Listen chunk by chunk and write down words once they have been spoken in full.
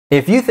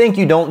If you think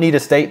you don't need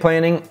estate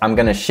planning, I'm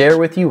going to share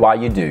with you why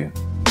you do.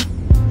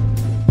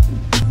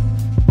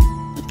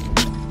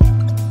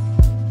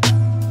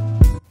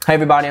 Hey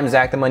everybody, I'm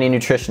Zach, the Money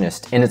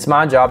Nutritionist, and it's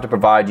my job to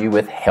provide you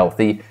with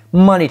healthy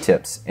money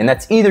tips. And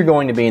that's either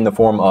going to be in the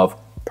form of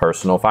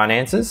personal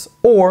finances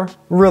or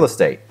real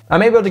estate.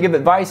 I'm able to give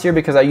advice here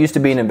because I used to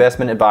be an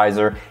investment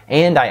advisor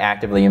and I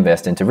actively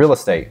invest into real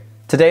estate.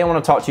 Today I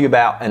want to talk to you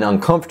about an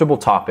uncomfortable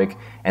topic,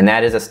 and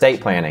that is estate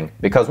planning.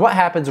 Because what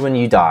happens when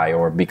you die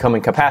or become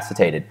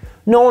incapacitated?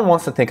 No one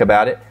wants to think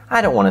about it.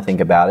 I don't want to think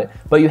about it.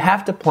 But you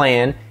have to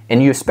plan,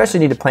 and you especially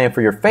need to plan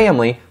for your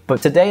family.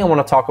 But today I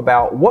want to talk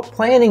about what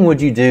planning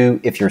would you do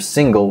if you're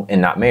single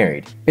and not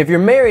married. If you're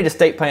married,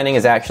 estate planning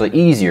is actually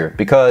easier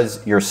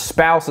because your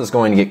spouse is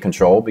going to get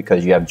control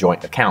because you have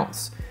joint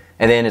accounts.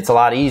 And then it's a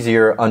lot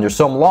easier under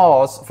some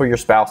laws for your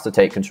spouse to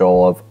take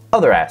control of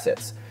other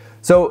assets.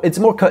 So it's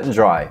more cut and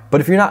dry.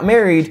 But if you're not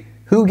married,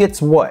 who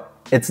gets what?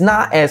 It's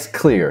not as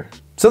clear.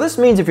 So this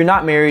means if you're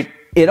not married,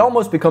 it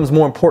almost becomes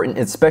more important,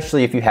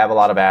 especially if you have a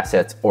lot of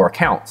assets or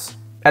accounts.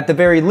 At the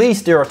very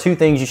least, there are two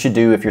things you should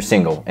do if you're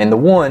single. And the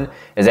one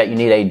is that you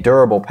need a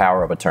durable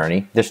power of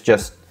attorney. This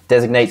just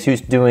designates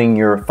who's doing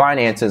your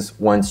finances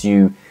once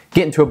you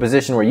get into a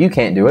position where you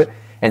can't do it.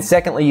 And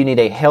secondly, you need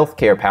a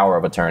healthcare power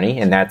of attorney.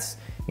 And that's,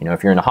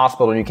 if you're in a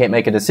hospital and you can't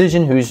make a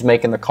decision, who's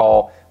making the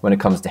call when it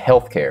comes to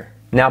healthcare.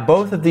 Now,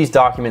 both of these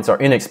documents are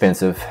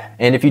inexpensive,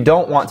 and if you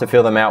don't want to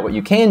fill them out, what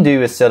you can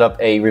do is set up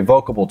a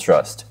revocable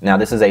trust. Now,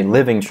 this is a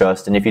living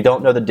trust, and if you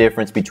don't know the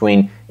difference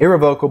between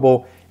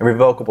irrevocable and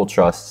revocable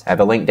trusts, I have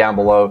a link down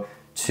below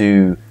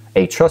to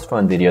a trust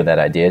fund video that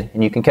I did,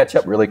 and you can catch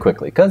up really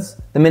quickly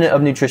because the Minute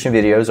of Nutrition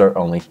videos are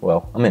only,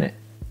 a minute.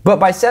 But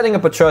by setting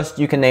up a trust,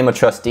 you can name a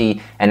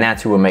trustee, and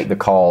that's who will make the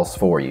calls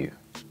for you.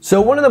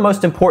 So one of the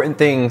most important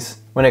things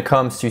when it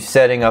comes to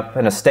setting up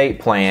an estate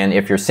plan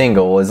if you're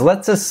single is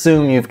let's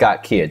assume you've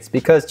got kids,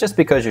 because just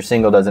because you're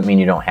single doesn't mean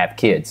you don't have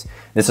kids.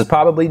 This is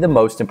probably the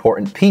most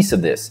important piece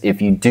of this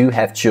if you do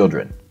have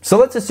children. So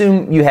let's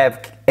assume you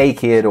have a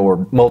kid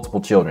or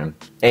multiple children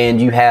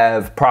and you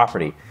have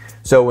property.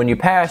 So when you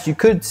pass, you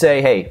could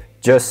say, hey,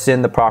 just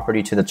send the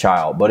property to the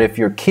child. But if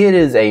your kid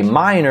is a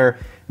minor,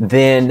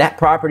 then that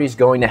property is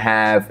going to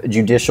have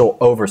judicial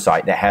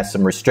oversight that has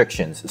some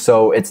restrictions.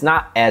 So it's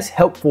not as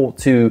helpful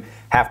to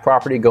have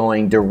property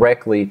going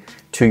directly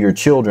to your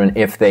children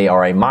if they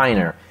are a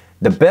minor.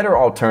 The better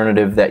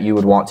alternative that you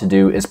would want to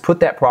do is put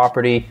that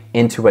property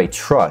into a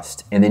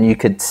trust, and then you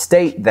could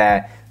state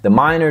that the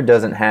minor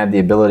doesn't have the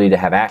ability to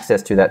have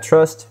access to that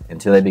trust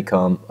until they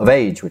become of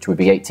age, which would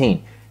be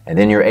 18. And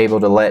then you're able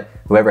to let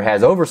whoever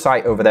has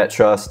oversight over that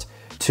trust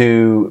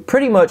to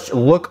pretty much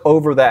look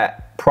over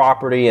that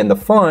property and the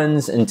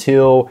funds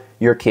until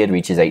your kid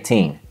reaches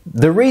 18.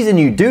 The reason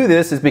you do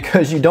this is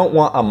because you don't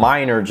want a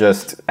minor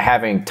just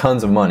having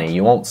tons of money.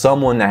 You want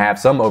someone to have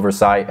some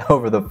oversight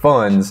over the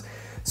funds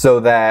so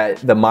that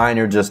the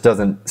minor just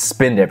doesn't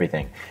spend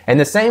everything. And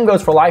the same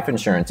goes for life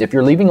insurance. If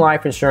you're leaving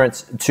life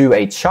insurance to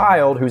a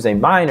child who's a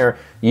minor,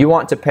 you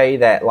want to pay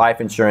that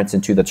life insurance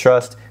into the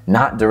trust,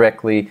 not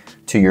directly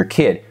to your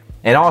kid.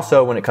 And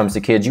also when it comes to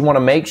kids, you want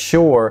to make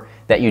sure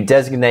that you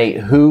designate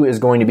who is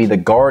going to be the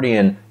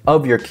guardian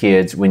of your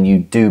kids when you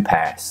do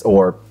pass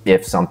or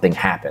if something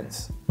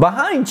happens.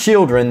 Behind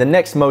children, the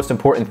next most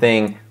important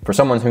thing for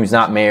someone who's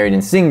not married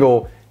and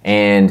single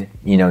and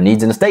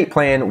needs an estate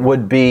plan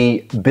would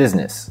be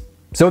business.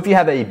 So if you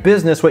have a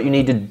business, what you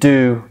need to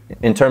do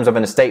in terms of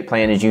an estate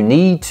plan is you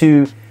need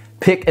to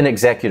pick an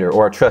executor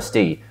or a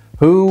trustee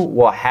who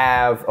will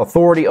have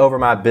authority over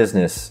my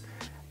business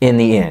in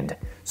the end.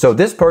 So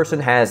this person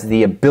has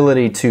the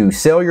ability to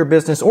sell your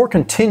business or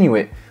continue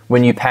it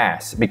when you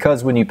pass.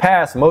 Because when you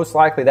pass, most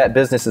likely that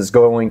business is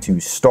going to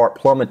start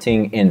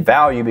plummeting in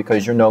value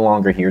because you're no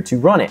longer here to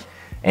run it.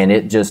 And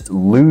it just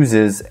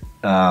loses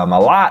a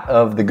lot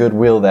of the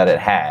goodwill that it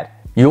had.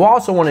 You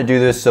also want to do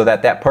this so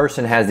that that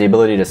person has the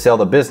ability to sell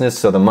the business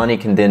so the money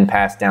can then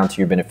pass down to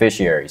your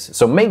beneficiaries.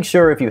 So make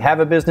sure if you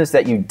have a business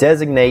that you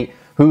designate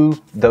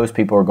who those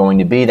people are going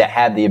to be that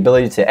have the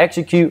ability to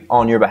execute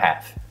on your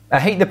behalf. I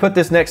hate to put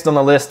this next on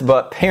the list,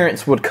 but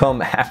parents would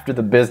come after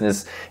the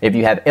business if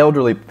you have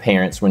elderly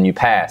parents when you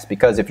pass.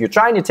 Because if you're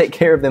trying to take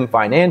care of them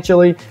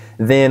financially,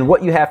 then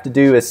what you have to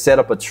do is set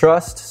up a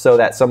trust so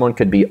that someone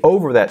could be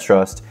over that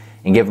trust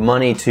and give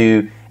money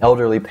to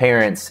elderly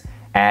parents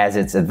as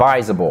it's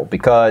advisable.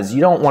 Because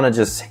you don't want to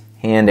just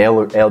hand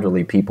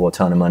elderly people a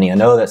ton of money. I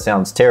know that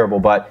sounds terrible,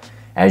 but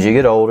as you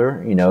get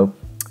older,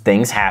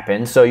 things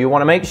happen. So you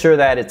want to make sure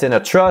that it's in a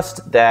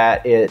trust,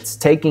 that it's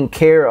taking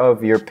care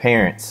of your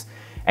parents.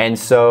 And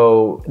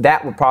so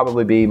that would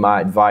probably be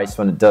my advice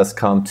when it does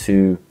come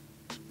to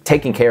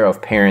taking care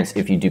of parents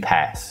if you do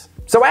pass.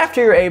 So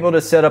after you're able to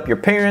set up your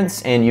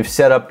parents and you've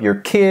set up your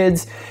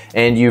kids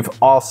and you've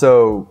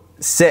also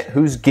set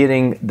who's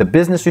getting the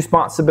business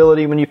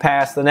responsibility when you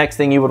pass, the next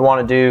thing you would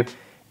want to do,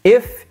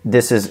 if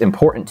this is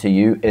important to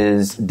you,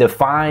 is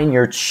define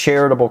your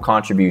charitable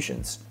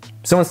contributions.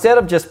 So instead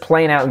of just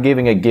plain out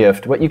giving a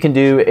gift, what you can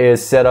do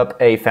is set up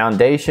a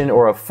foundation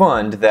or a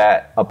fund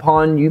that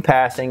upon you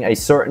passing, a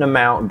certain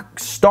amount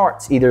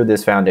starts either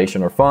this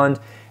foundation or fund,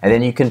 and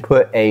then you can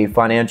put a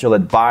financial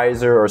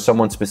advisor or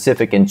someone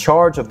specific in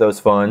charge of those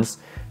funds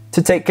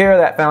to take care of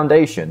that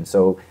foundation.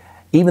 So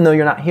even though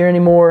you're not here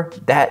anymore,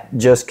 that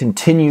just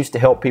continues to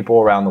help people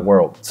around the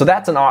world. So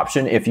that's an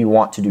option if you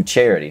want to do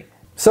charity.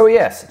 So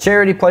yes,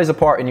 charity plays a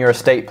part in your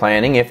estate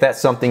planning if that's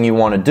something you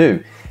want to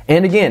do.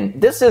 And again,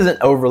 this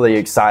isn't overly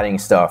exciting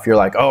stuff. You're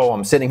like, oh,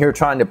 I'm sitting here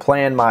trying to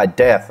plan my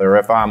death, or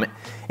if I'm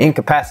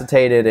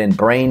incapacitated and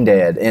brain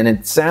dead. And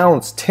it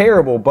sounds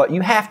terrible, but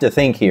you have to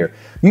think here.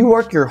 You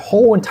work your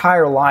whole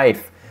entire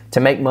life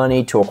to make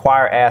money, to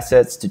acquire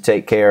assets, to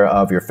take care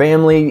of your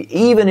family.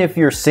 Even if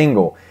you're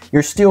single,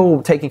 you're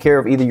still taking care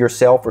of either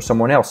yourself or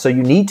someone else. So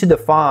you need to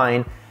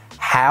define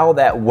how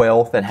that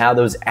wealth and how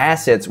those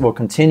assets will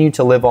continue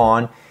to live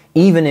on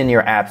even in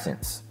your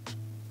absence.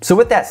 So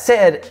with that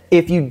said,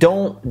 if you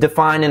don't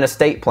define an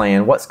estate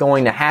plan, what's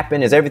going to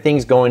happen is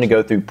everything's going to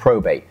go through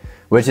probate,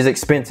 which is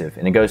expensive,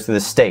 and it goes to the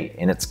state,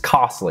 and it's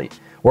costly.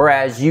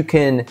 Whereas you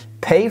can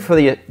pay for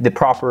the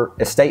proper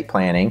estate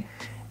planning,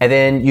 and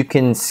then you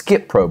can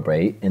skip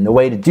probate, and the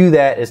way to do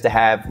that is to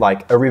have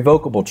like a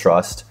revocable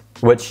trust,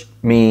 which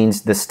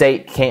means the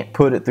state can't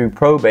put it through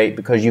probate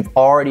because you've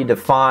already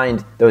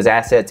defined those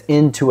assets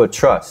into a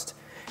trust,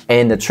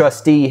 and the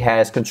trustee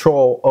has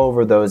control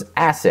over those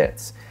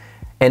assets.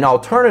 And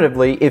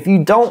alternatively, if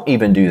you don't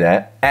even do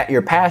that, at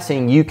your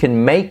passing, you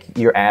can make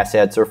your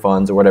assets or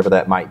funds or whatever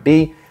that might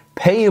be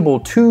payable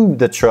to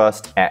the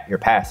trust at your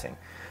passing.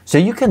 So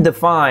you can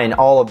define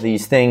all of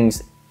these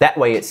things. That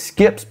way it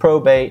skips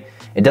probate.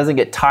 It doesn't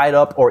get tied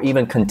up or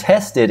even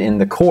contested in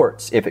the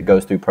courts if it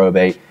goes through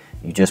probate.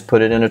 You just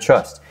put it in a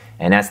trust.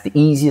 And that's the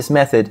easiest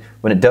method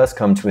when it does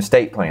come to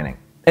estate planning.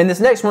 And this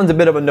next one's a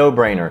bit of a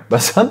no-brainer, but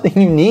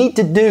something you need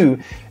to do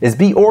is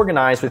be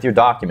organized with your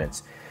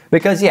documents.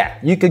 Because yeah,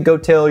 you could go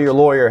tell your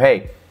lawyer,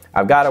 hey,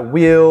 I've got a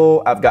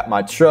will, I've got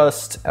my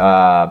trust,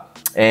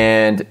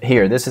 and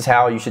here, this is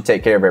how you should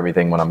take care of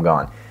everything when I'm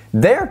gone.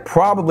 They're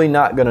probably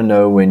not gonna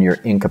know when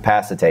you're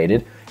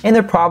incapacitated, and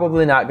they're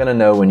probably not gonna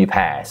know when you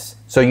pass.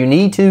 So you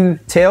need to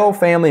tell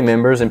family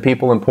members and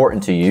people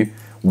important to you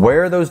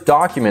where those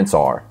documents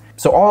are.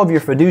 So all of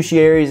your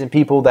fiduciaries and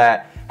people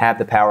that have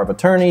the power of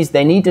attorneys,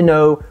 they need to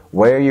know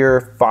where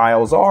your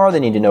files are, they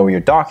need to know where your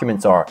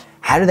documents are.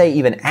 How do they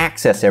even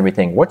access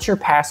everything? What's your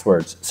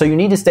passwords? So you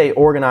need to stay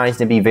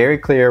organized and be very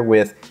clear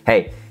with,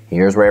 hey,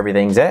 here's where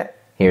everything's at,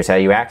 here's how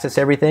you access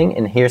everything,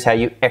 and here's how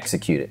you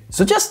execute it.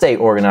 So just stay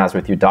organized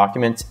with your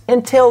documents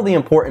and tell the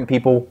important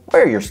people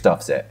where your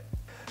stuff's at.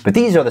 But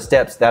these are the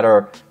steps that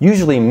are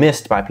usually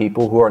missed by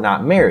people who are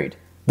not married.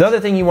 The other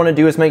thing you want to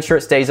do is make sure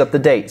it stays up to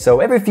date.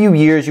 So every few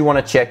years you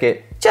want to check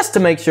it just to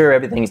make sure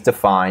everything's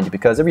defined,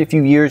 because every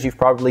few years you've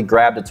probably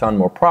grabbed a ton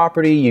more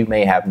property, you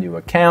may have new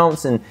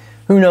accounts, and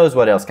who knows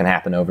what else can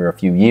happen over a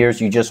few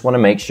years. You just want to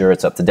make sure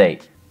it's up to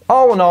date.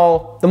 All in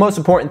all, the most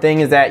important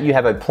thing is that you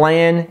have a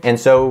plan, and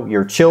so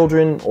your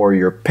children or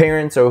your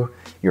parents or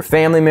your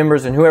family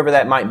members and whoever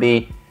that might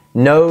be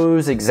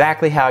knows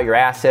exactly how your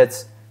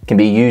assets can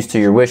be used to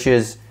your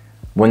wishes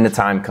when the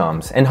time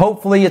comes. And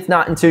hopefully it's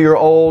not until you're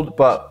old,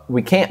 but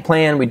we can't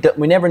plan.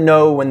 We never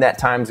know when that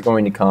time is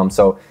going to come.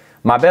 So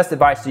my best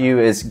advice to you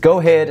is go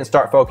ahead and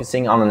start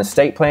focusing on an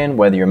estate plan,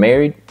 whether you're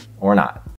married or not.